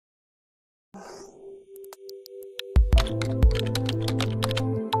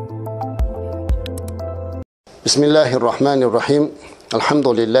Bismillahirrahmanirrahim.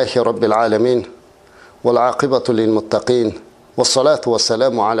 Alhamdulillahi rabbil alamin. Wal aqibatu lil muttaqin. Wassalatu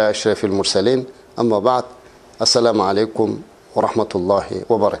wassalamu ala ashrafil mursalin. Amma ba'd. Assalomu alaykum va rahmatullohi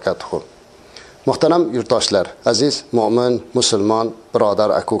va barakatuh. Muhtaram yurtdoshlar, aziz mu'min, musulmon, birodar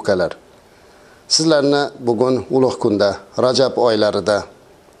aka-ukalar. Sizlarni bugun ulug' kunda, Rajab oylarida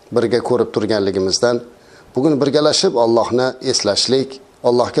birga ko'rib turganligimizdan, bugun birgalashib Allohni eslashlik,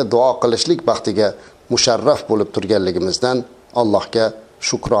 Allohga duo qilishlik baxtiga musharraf bo'lib turganligimizdan Allohga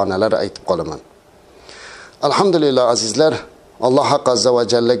shukronalar aytib qolaman. Alhamdulillah azizlar, Alloh azza va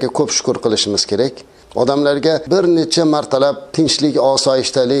jallaga ko'p shukr qilishimiz kerak. Odamlarga bir necha martalab tinchlik,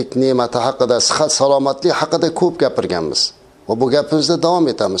 osoyishtalik ne'mati haqida, sihat, salomatlik haqida ko'p gapirganmiz. Va bu gapimizda davom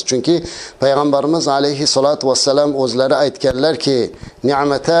etamiz. Chunki payg'ambarimiz alayhi salatu vassalam o'zlari aytganlarki,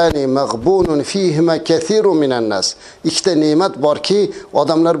 ni'matani maghbunun fihima kathirun minan nas. Ikkita ne'mat borki,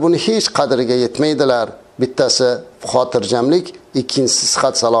 odamlar buni hech qadriga yetmaydilar. Bittasi xotirjamlik, ikkinchisi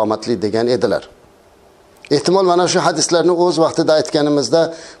sihat, salomatlik degan edilar. Ehtimol mana shu hadislarni o'z vaqtida aytganimizda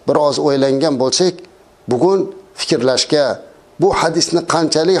biroz o'ylangan bo'lsak, bugun fikrlashga, bu hadisni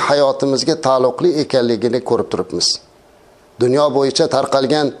qanchalik hayotimizga taalluqli ekanligini ko'rib turibmiz. Dunyo bo'yicha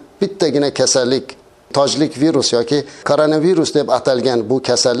tarqalgan bittagina kasallik, tojlik virus yoki koronavirus deb atalgan bu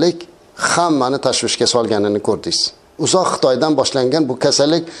kasallik hammani tashvishga solganini ko'rdingiz. Uzoq Xitoydan boshlangan bu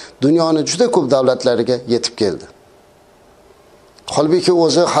kasallik dunyoning juda ko'p davlatlariga yetib keldi. Holbuki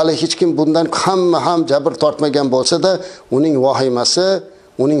o'zi hali hech kim bundan hamma ham jabr tortmagan bo'lsa-da, uning vahimasi,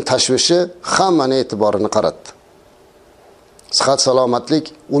 uning tashvishi hammani e'tiborini qaratdi. Sihat, salomatlik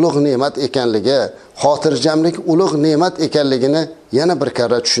ulug' ne'mat ekanligi, xotirjamlik ulug' ne'mat ekanligini yana bir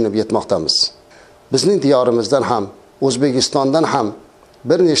karra tushunib yetmoqdamiz. Bizning diyorimizdan ham, O'zbekistondan ham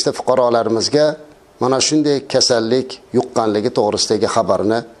bir nechta fuqarolarimizga mana shunday kasallik yuqqanligi to'g'risidagi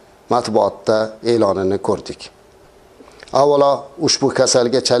xabarni matbuotda e'lonini ko'rdik. Avvalo ushbu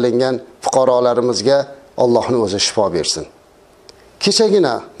kasalga chalingan fuqarolarimizga Allohning o'zi shifo bersin.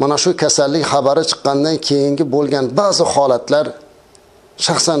 Kechagina mana shu kasallik xabari chiqqandan keyingi bo'lgan ba'zi holatlar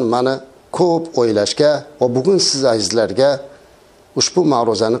shaxsan meni ko'p o'ylashga va bugun siz azizlarga ushbu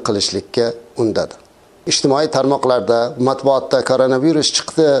ma'ruzani qilishlikka undadi. Ijtimoiy tarmoqlarda, matbuotda koronavirus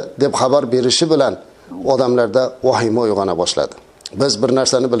chiqdi deb xabar berishi bilan odamlarda vahima uyg'ona boshladi. Biz bir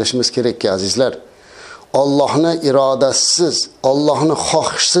narsani bilishimiz kerakki, azizlar, Allohning irodasisiz, Allohning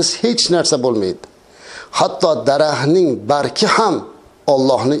xohishsiz hech narsa bo'lmaydi. Hatto daraxtning bargi ham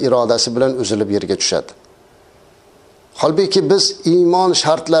Allohning irodasi bilan uzilib yerga tushadi. Holbuki biz iymon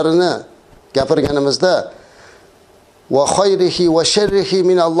shartlarini gapirganimizda va xayrihi va sharrihi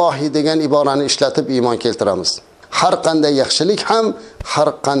min Allohi degan iborani ishlatib iymon keltiramiz. Har qanday yaxshilik ham, har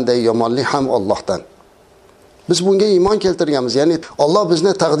qanday yomonlik ham Allohdan. Biz bunga iymon keltirganmiz. Ya'ni Alloh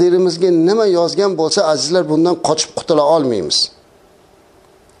bizni taqdirimizga nima yozgan bo'lsa, azizlar, bundan qochib qutula olmaymiz.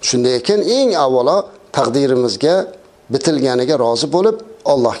 Shunday ekan, eng avvalo taqdirimizga bitilganiga rozi bo'lib,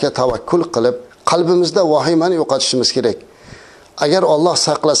 Allohga tavakkul qilib, qalbimizda vahimani yo'qotishimiz kerak. Agar Alloh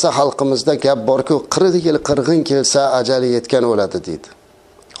saqlasa, xalqimizda gap borku, 40 yil qirg'in kelsa ajali yetgan o'ladi deydi.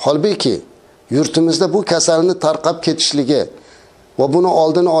 Holbuki yurtimizda bu kasalni tarqab ketishligi va buni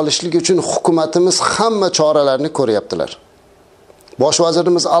oldini olishlik uchun hukumatimiz hamma choralarni ko'ryaptilar. Bosh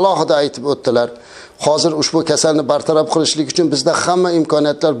vazirimiz alohida aytib o'tdilar. Hozir ushbu kasalni bartaraf qilishlik uchun bizda hamma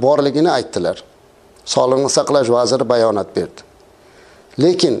imkoniyatlar borligini aytdilar. Sog'liqni saqlash vaziri bayonot berdi.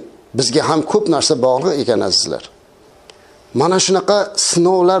 Lekin bizga ham ko'p narsa bog'liq ekan azizlar. Mana shunaqa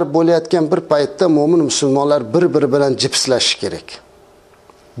sinovlar bo'layotgan bir paytda mo'min musulmonlar bir-biri bilan jipslashish kerak.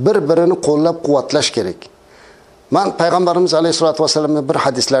 Bir-birini qo'llab-quvvatlash kerak. Men payg'ambarimiz alayhisolatu vasallamning bir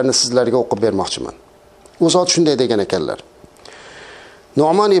hadislarini sizlarga o'qib bermoqchiman. U zot shunday degan ekanlar.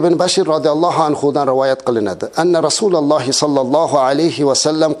 Nu'man ibn Bashir radhiyallohu anhu dan rivoyat qilinadi. Anna Rasululloh sallallohu alayhi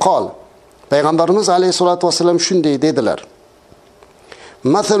vasallam qol. Payg'ambarimiz alayhisolatu vasallam shunday dedilar.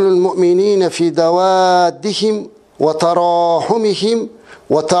 Mathalul mu'minina fi dawaddihim wa tarahumihim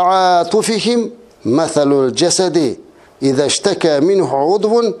wa ta'atufihim mathalul jasadi idha ishtaka minhu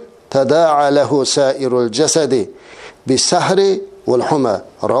 'udwun tada'a lahu sa'irul jasadi bisahri wal huma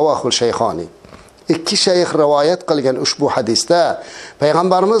rawahu al-shaykhani. Ikki shayx rivoyat qilgan ushbu hadisda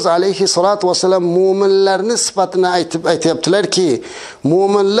payg'ambarimiz alayhi salatu vasallam mu'minlarning sifatini aytibdilarki,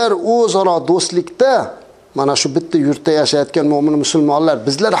 mu'minlar o'zaro do'stlikda, mana shu bitta yurtda yashayotgan mu'min musulmonlar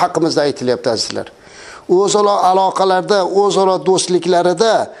bizlar haqimizda aytilyapti azizlar. O'zaro aloqalarda, o'zaro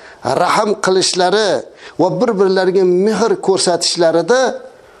do'stliklarida, rahim qilishlari va bir-birlariga mehr ko'rsatishlarida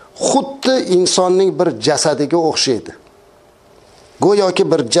xuddi insonning bir jasadiga o'xshaydi. Go'yoki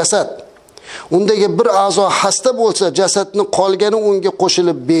bir jasad Undagi bir a'zo xasta bo'lsa, jasadning qolgani unga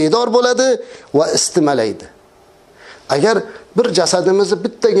qo'shilib bedor bo'ladi va istimalaydi. Agar bir jasadimizni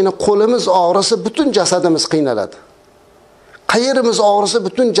bittagina qo'limiz og'risa, butun jasadimiz qiynaladi. Qayerimiz og'risa,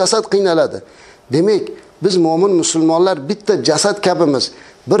 butun jasad qiynaladi. Demak, biz mo'min musulmonlar bitta jasad kabimiz.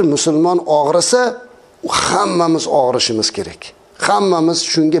 Bir musulmon og'risa, hammamiz og'rishimiz kerak. Hammamiz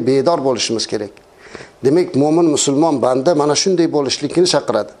shunga bedor bo'lishimiz kerak. Demak, mo'min musulmon banda mana shunday bo'lishlikni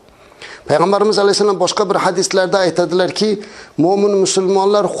chaqiradi. Payg'ambarimiz alayhisalom boshqa bir hadislarda aytadilar-ki, mo'min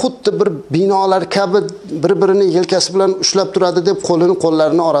musulmonlar xuddi bir binolar kabi bir-birini yelkasi bilan ushlab turadi deb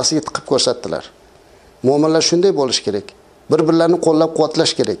qo'llarini orasiga tiqib ko'rsatdilar. Mo'minlar shunday bo'lish kerak. Bir-birlarini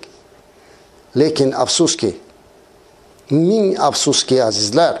qo'llab-quvvatlash kerak. Lekin afsuski, ming afsuski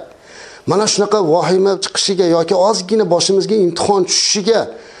azizlar, mana shunaqa vahima chiqishiga yoki ozgina boshimizga imtihon tushishiga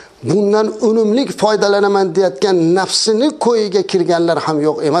bundan unumli foydalanaman deyotgan nafsini ko'yiga kirganlar ham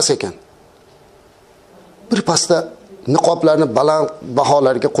yo'q emas ekan. Bir pasda niqoblarni baland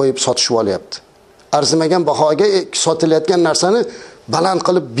baholarga qo'yib sotishib olyapti. Arzimagan bahoga sotilayotgan narsani baland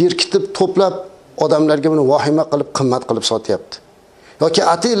qilib, berkitib, to'plab odamlarga buni vahima qilib, qimmat qilib sotyapti. Yoki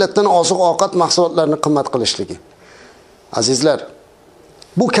ati-illatdan oziq-ovqat mahsulotlarini qimmat qilishligi. Azizlar,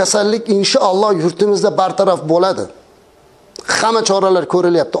 bu kasallik inshaalloh yurtimizda bartaraf bo'ladi. Hamma choralar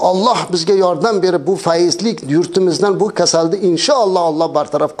ko'rilyapti. Alloh bizga yordam berib bu faizlik yurtimizdan bu kasalni inshaalloh Alloh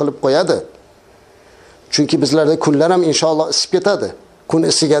bartaraf qilib qo'yadi. Chunki bizlarda kunlar ham inshaalloh isib ketadi. Kun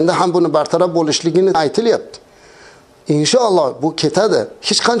isiganda ham buni bartaraf bo'lishligini aytilyapti. Inshaalloh bu ketadi.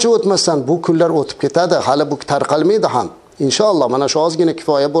 Hech qancha o'tmasdan bu kunlar o'tib ketadi. Hali bu tarqalmaydi ham. Inshaalloh mana shu ozgina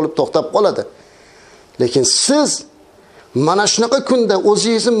kifoya bo'lib to'xtab qoladi. Lekin siz mana shunaqa kunda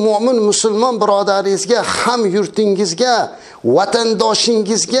o'zingizning mo'min musulmon birodaringizga, ham yurtingizga,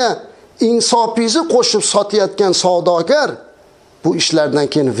 vatandoshingizga insofingizni qo'shib sotayotgan savdogar bu ishlardan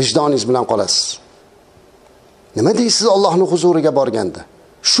keyin vijdoningiz bilan qolasiz. Nima deysiz Allohning huzuriga borganda?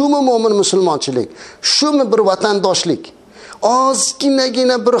 Shumi mo'min musulmonchilik? Shumi bir vatandoshlik?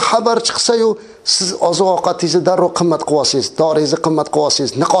 Ozginagina bir xabar chiqsa-yu, siz oziq-ovqatingizni darrov qimmat qilib olsangiz, doringizni qimmat qilib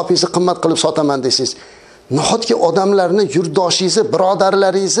olsangiz, niqobingizni qimmat qilib sotaman deysiz. Nahotki odamlarni, yurtdoshingizni,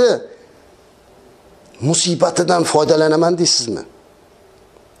 birodarlaringizni musibatidan foydalanaman deysizmi?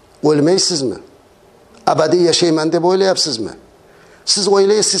 O'lmaysizmi? Abadiy yashayman deb o'ylayapsizmi? Siz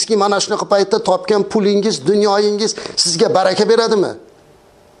o'ylaysizki, mana shunaqa paytda topgan pulingiz, dunyoyingiz sizga baraka beradimi?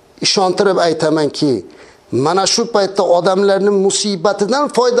 Ishontirib aytamanki, mana shu paytda odamlarning musibatidan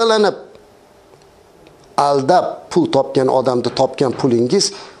foydalanib aldab pul topgan odamni topgan pulingiz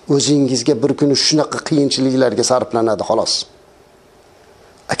o'zingizga bir kuni shunaqa qiyinchiliklarga sarflanadi xolos.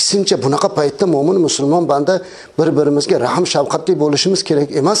 Aksincha bunaqa paytda mo'min musulmon banda bir-birimizga rahm shafqatli bo'lishimiz kerak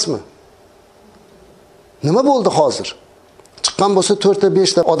emasmi? Nima bo'ldi hozir? Chiqqan bo'lsa 4 ta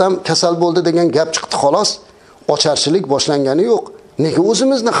 5 ta odam kasal bo'ldi degan gap chiqdi xolos. Ocharchilik boshlangani yo'q. Nega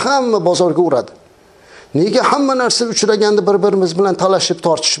o'zimizni hamma bozorga uradi? Nega hamma narsa uchraganda bir-birimiz bilan talashib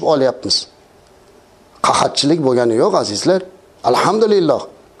tortishib olyapmiz? Qahatchilik bo'lgani yo'q azizlar. Alhamdulillah.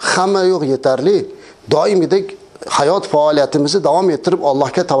 Hamma yo'q yetarli. Doimidek hayot faoliyatimizni davom ettirib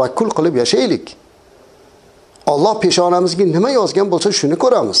Allohga tavakkul qilib yashaylik. Alloh peshonamizga nima yozgan bo'lsa shuni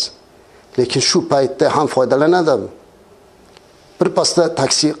ko'ramiz. Lekin shu paytda ham foydalanadimi? Bir pasda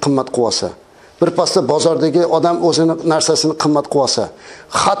taksi qimmat qilib olsa, bir pasda bozordagi odam o'zini narsasini qimmat qilib olsa,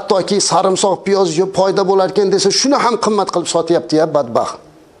 hattoki sarimsoq, piyoz foyda bo'lar ekan desa, shuni ham qimmat qilib sotyapti-ya badbaxt.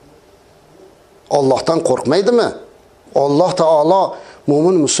 Allohdan qo'rqmaydimi? Alloh taolo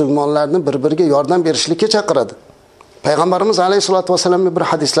mo'min musulmonlarni bir-biriga yordam berishlikka chaqiradi. Payg'ambarimiz alayhisolatu vasallamning bir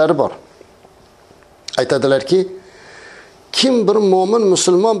hadislari bor. Aytadilarki, kim bir mo'min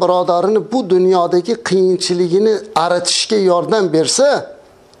musulmon birodarini bu dunyodagi qiyinchiligini aratishga yordam bersa,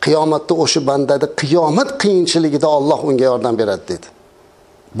 qiyomatda o'sha bandada qiyomat qiyinchiligida Alloh unga yordam beradi dedi.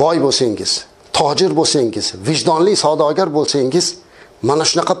 Boy bo'lsangiz, tojir bo'lsangiz, vijdonli savdogar bo'lsangiz, mana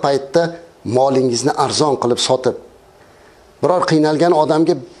shunaqa paytda molingizni arzon qilib sotib, biror qiynalgan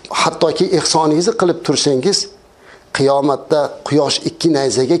odamga hattoki ihsoningizni qilib tursangiz, qiyomatda quyosh 2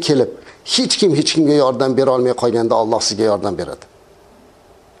 nayzaga kelib, hech kimga yordam bera olmay qolganda Alloh sizga yordam beradi.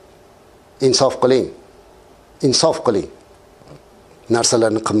 Insof qiling. Insof qiling.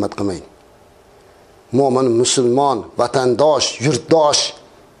 Narsalarni qimmat qilmang. Mo'min, musulmon, vatandosh, yurtdosh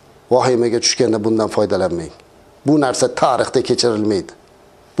vahimaga tushganda bundan foydalanmang. Bu narsa tarixda kechirilmaydi.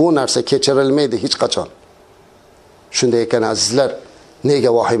 Bu narsa kechirilmaydi hech qachon. Shunday ekan azizlar,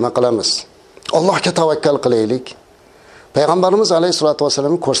 nega vahima qilamiz? Allohga tavakkal qilaylik. Payg'ambarimiz alayhisolatu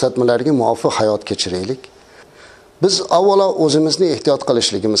vasallamning ko'rsatmalariga muvofiq hayot kechiraylik. Biz avvalo o'zimizni ehtiyot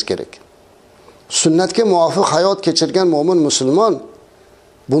qilishligimiz kerak. Sunnatga muvofiq hayot kechirgan mo'min musulmon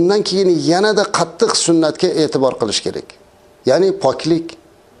Bundan keyin yanada qattiq sunnatga e'tibor qilish kerak. Ya'ni poklik,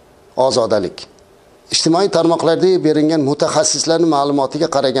 ozodalik. Ijtimoiy tarmoqlarda berilgan mutaxassislarning ma'lumotiga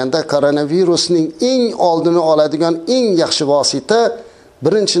qaraganda koronavirusning eng oldini oladigan eng yaxshi vosita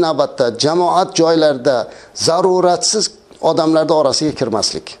birinchi navbatda jamoat joylarida zaruratsiz odamlarning orasiga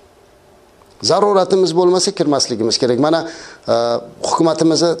kirmaslik. Zaruratimiz bo'lmasa kirmasligimiz kerak. Mana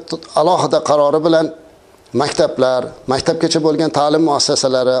hukumatimizning alohida qarori bilan maktablar, maktabgacha bo'lgan ta'lim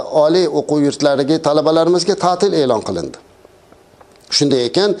muassasalari, oliy o'quv yurtlariga talabalarimizga ta'til e'lon qilindi. Shunday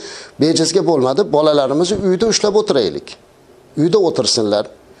ekan, bejizga bo'lmadi, bolalarimizni uyda ushlab o'tiraylik. Uyda o'tirsinlar.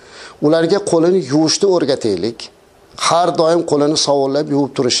 Ularga qo'lini yuvishni o'rgataylik. Har doim qo'lini sovullab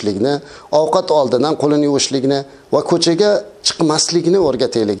yuvib turishlikni, ovqat oldidan qo'lini yuvishlikni va ko'chaga chiqmaslikni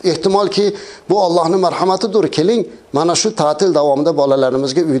o'rgataylik. Ehtimolki bu Allohning marhamatidir. Keling, mana shu ta'til davomida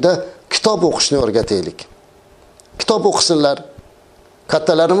bolalarimizga uyda kitob o'qishni o'rgataylik. Kitob o'qisinlar.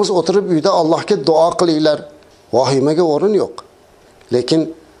 Kattalarimiz o'tirib uyda Allohga duo qilinglar. Vahimaga o'rin yo'q. Lekin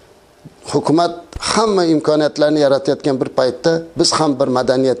hukumat hamma imkoniyatlarni yaratayotgan bir paytda biz ham bir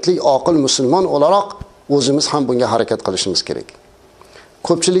madaniyatli, oqil musulmon o'laroq o'zimiz ham bunga harakat qilishimiz kerak.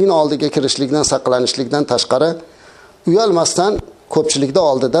 Ko'pchilikning oldiga kirishlikdan saqlanishlikdan tashqari, uyalmasdan ko'pchilikning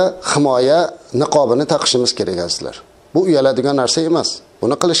oldida himoya niqobini taqishimiz kerak azizlar. Bu uyaladigan narsa emas.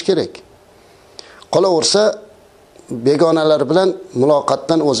 Buni qilish kerak. Qolaversa, begonalar bilan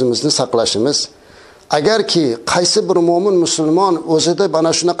muloqotdan o'zimizni saqlashimiz, agarki qaysi bir mo'min musulmon o'zida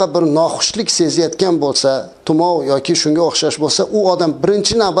mana shunaqa bir noxushlik sezayotgan bo'lsa, tumov yoki shunga o'xshash bo'lsa, u odam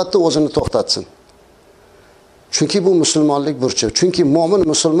birinchi navbatda o'zini to'xtatsin. Chunki bu musulmonlik burchi. Chunki mo'min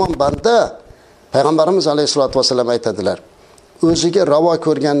musulmon banda, payg'ambarimiz alayhisolatu vasallam aytadilar, o'ziga ravo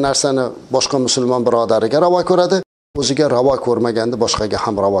ko'rgan narsani boshqa musulmon birodariga ravo ko'radi, o'ziga ravo ko'rmaganni boshqaga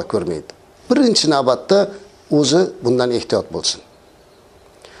ham ravo ko'rmaydi. Birinchi navbatda o'zi bundan ehtiyot bo'lsin.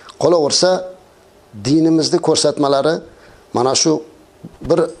 Qolaversa, dinimizning ko'rsatmalari mana shu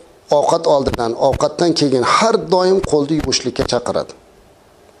bir ovqat oldidan, ovqatdan keyin har doim qo'lni yuvishlikka chaqiradi.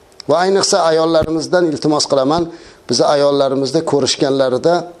 Va ayniqsa ayollarimizdan iltimos qilaman, bizni ayollarimizda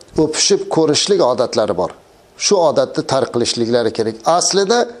ko'rishganlarida o'pishib ko'rishlik odatlari bor. Shu odatni tark qilishliklari kerak.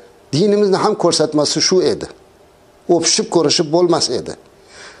 Aslida dinimizning ham ko'rsatmasi shu edi. O'pishib ko'rishib bo'lmas edi.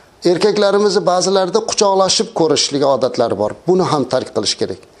 Erkaklarimizni ba'zilarida quchoqlashib ko'rishlik odatlari bor. Buni ham tark qilish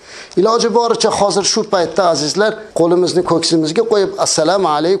kerak. Iloji boricha hozir shu paytda azizlar qo'limizni ko'ksimizga qo'yib assalomu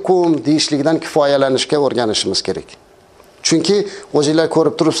alaykum deyishlikdan kifoyalanishga o'rganishimiz kerak. Chunki o'zingizlar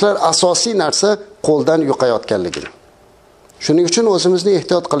ko'rib turibsizlar, asosiy narsa qo'ldan yuqayotganligini. Shuning uchun o'zimizni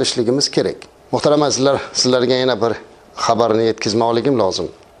ehtiyot qilishligimiz kerak. Muhtaram azizlar, sizlarga yana bir xabarni yetkazmoqligim lozim.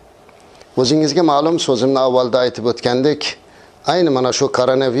 O'zingizga ma'lum, so'zimni avvalda aytib o'tgandek, ayni mana shu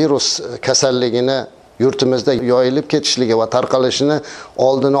koronavirus kasalligini yurtimizda yoyilib ketishligi va tarqalishini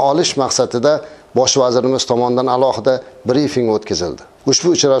oldini olish maqsadida bosh vazirimiz tomonidan alohida brifing o'tkazildi. Ushbu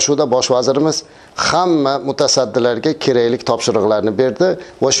uchrashuvda bosh vazirimiz hamma mutasaddilarga kerakli topshiriqlarni berdi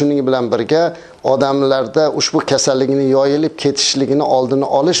va shuning bilan birga odamlarda ushbu kasallikning yoyilib ketishligini oldini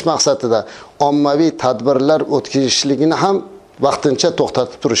olish maqsadida ommaviy tadbirlar o'tkazishligini ham vaqtincha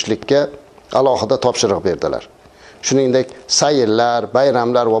to'xtatib turishlikka alohida topshiriq berdilar. Shuningdek, sayrlar,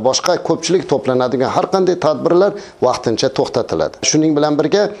 bayramlar va boshqa ko'pchilik to'planadigan har qanday tadbirlar vaqtincha to'xtatiladi. Shuning bilan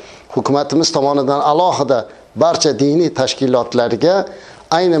birga hukumatimiz tomonidan alohida barcha diniy tashkilotlarga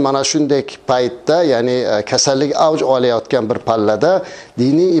ayni mana shunday paytda, ya'ni kasallik avj olayotgan bir pallada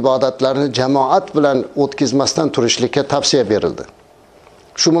diniy ibodatlarni jamoat bilan o'tkazmasdan turishlikka tavsiya berildi.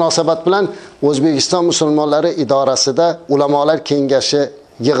 Shu munosabat bilan O'zbekiston musulmonlari idorasida ulamolar kengashi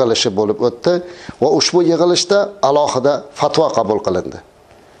yig'ilishi bo'lib o'tdi va ushbu yig'ilishda alohida fatvo qabul qilindi.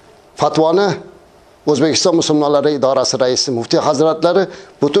 Fatvoni O'zbekiston musulmonlari idorasi raisi muftiy hazratlari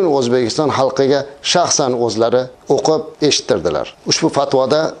butun O'zbekiston xalqiga shaxsan o'zlari o'qib eshittirdilar. Ushbu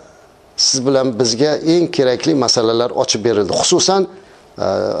fatvoda siz bilan bizga eng kerakli masalalar ochib berildi. Xususan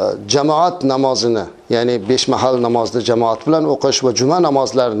jamoat namozini, ya'ni 5 mahal namozni jamoat bilan o'qish va juma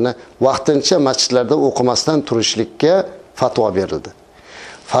namozlarini vaqtincha masjidlarda o'qimasdan turishlikka fatvo berildi.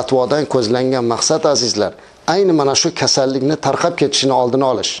 Fatvodan ko'zlangan maqsad azizlar, ayni mana shu kasallikni tarqab ketishini oldini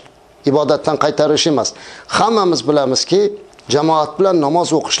olish. Ibodatdan qaytarish emas. Hammamiz bilamizki, jamoat bilan namoz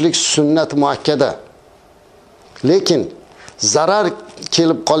o'qishlik sunnat muakkada. Lekin zarar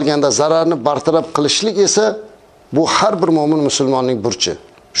kelib qolganda zararni bartaraf qilishlik esa bu har bir mo'min musulmonning burchi.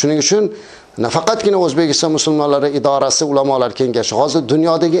 Shuning uchun nafaqatgina O'zbekiston musulmonlari idorasi, ulamolar kengashi, hozir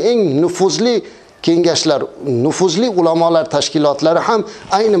dunyodagi eng nufuzli kengashlar, nufuzli ulamolar tashkilotlari ham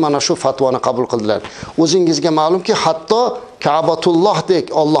ayni mana shu fatvoni qabul qildilar. O'zingizga ma'lumki, hatto Ka'batullohdek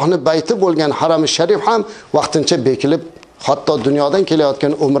Allohning bayti bo'lgan Haram-sharif ham vaqtincha bekilib Hatto dunyodan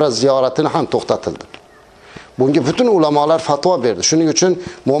kelayotgan umra ziyoratini ham to'xtatildi. Bunga butun ulamolar fatvo berdi. Shuning uchun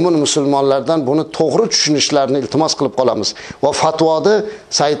mo'min musulmonlardan buni to'g'ri tushunishlarini iltimos qilib qolamiz va fatvoni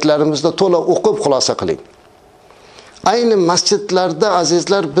saytlarimizda to'la o'qib xulosa qiling. Ayni masjidlarda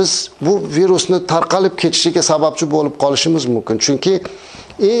azizlar biz bu virusni tarqalib ketishiga sababchi bo'lib qolishimiz mumkin. Chunki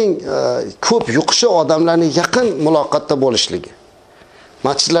eng ko'p yuqishi odamlarning yaqin muloqotda bo'lishligi.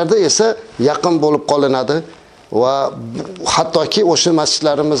 Masjidlarda esa yaqin bo'lib qolinadi va hattoki o'sha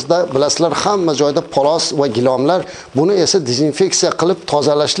masjidlarimizda bilasizlar hamma joyda polos va gilomlar, buni esa dezinfeksiya qilib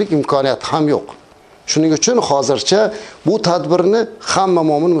tozalashlik imkoniyati ham yo'q. Shuning uchun hozircha bu tadbirni hamma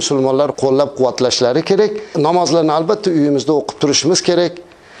mo'min musulmonlar qo'llab-quvvatlashlari kerak. Namozlarni albatta uyimizda o'qib turishimiz kerak.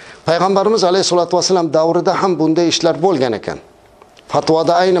 Payg'ambarimiz alayhisolatu vasallam davrida ham bunday ishlar bo'lgan ekan.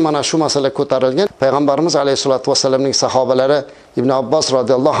 Fatvoda ayni mana shu masala ko'tarilgan. Payg'ambarimiz alayhisolatu vasallamning sahobalari Ibn Abbos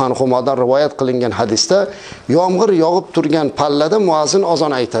radhiyallohu anhudan rivoyat qilingan hadisda yomg'ir yog'ib turgan pallada muazzin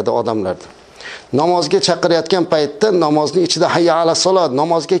azon aytadi odamlarga. Namozga chaqirayotgan paytda namozning ichida hayya ala solat,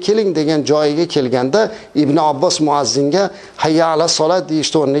 namozga keling degan joyiga kelganda Ibn Abbos muazzinga hayya ala solat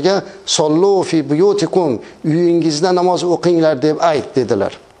deyishdi o'rniga sollu fi buyutikum, uyingizda namoz o'qinglar deb ayt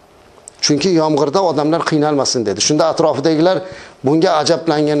dedilar. Chunki yomg'irda odamlar qiynalmasin dedi. Shunda atrofidagilar bunga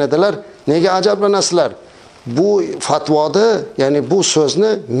ajablangan edilar. Nega ajablanasizlar? Bu fatvoda, ya'ni bu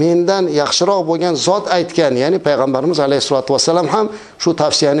so'zni mendan yaxshiroq bo'lgan zot aytgan, ya'ni payg'ambarimiz alayhisolatu vasallam ham shu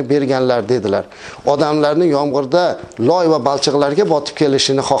tavsiyani berganlar dedilar. Odamlarning yomg'irda loy va balchiqlarga botib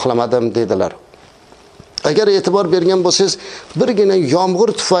kelishini xohlamadim dedilar. Agar e'tibor bergan bo'lsangiz, birgina yomg'ir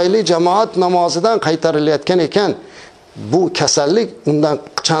tufayli jamoat namozidan qaytarilayotgan ekan, bu kasallik undan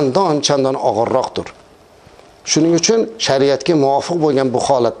chandon og'irroqdir. Shuning uchun shariatga muvofiq bo'lgan bu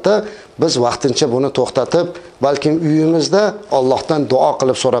holatda biz vaqtincha buni to'xtatib, balkim uyimizda Allohdan duo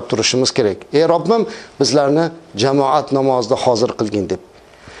qilib so'rab turishimiz kerak. Ey Robbim, bizlarni jamoat namozida hozir qilgin deb.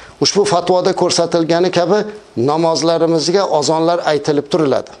 Ushbu fatvoda ko'rsatilgani kabi namozlarimizga azonlar aytilib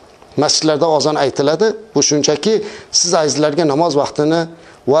turiladi. Masjidlarda azon aytiladi. Bu shunchaki siz azizlarga namoz vaqtini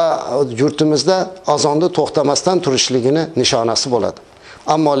va yurtimizda azonni to'xtamasdan turishligini nishonasi bo'ladi.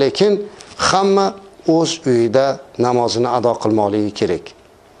 Ammo lekin hamma o'z uyida namozini ado qilmoqligi kerak.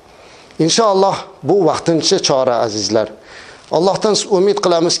 Inshaalloh bu vaqtincha chora azizlar. Allohdan umid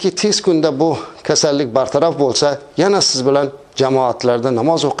qilamizki, tez kunda bu kasallik bartaraf bo'lsa, yana siz bilan jamoatlarda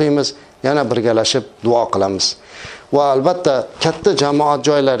namoz o'qiymiz, yana birgalashib duo qilamiz. Va albatta katta jamoat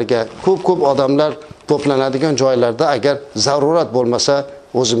joylariga, ko'p odamlar to'planadigan joylarda agar zarurat bo'lmasa,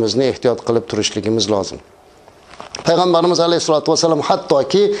 o'zimizni ehtiyot qilib turishligimiz lozim. Payg'ambarimiz alayhisolatu vasallam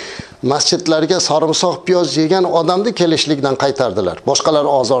hattoki masjidlarga sarimsoq piyoz yegan odamni kelishlikdan qaytardilar. Boshqalar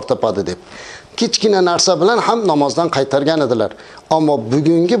ozor topadi deb. Kichkina narsa bilan ham namozdan qaytargan edilar. Ammo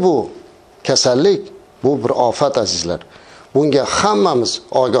bugungi bu kasallik bu bir ofat azizlar. Bunga hammamiz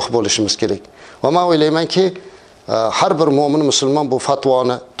ogoh bo'lishimiz kerak. Va men o'ylaymanki, har bir mo'min musulmon bu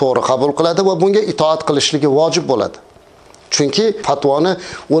fatvoni to'g'ri qabul qiladi va bunga itoat qilishligi vojib bo'ladi. Chunki fatvoni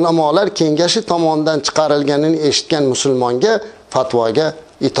ulamolar kengashi tomonidan chiqarilganini eshitgan musulmonga fatvoga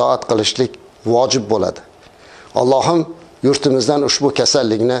itoat qilishlik vojib bo'ladi. Allohim yurtimizdan ushbu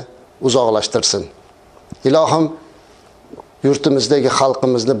kasallikni uzoqlashtirsin. Ilohim yurtimizdagi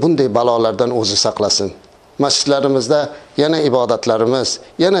xalqimizni bunday balolardan o'zi saqlasin. Masjidlarimizda yana ibodatlarimiz,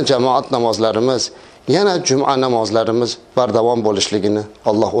 yana jamoat namozlarimiz, yana juma namozlarimiz bardavom bo'lishligini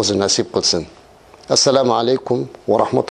Alloh o'zi nasib qilsin. Assalomu alaykum va rahmatulloh.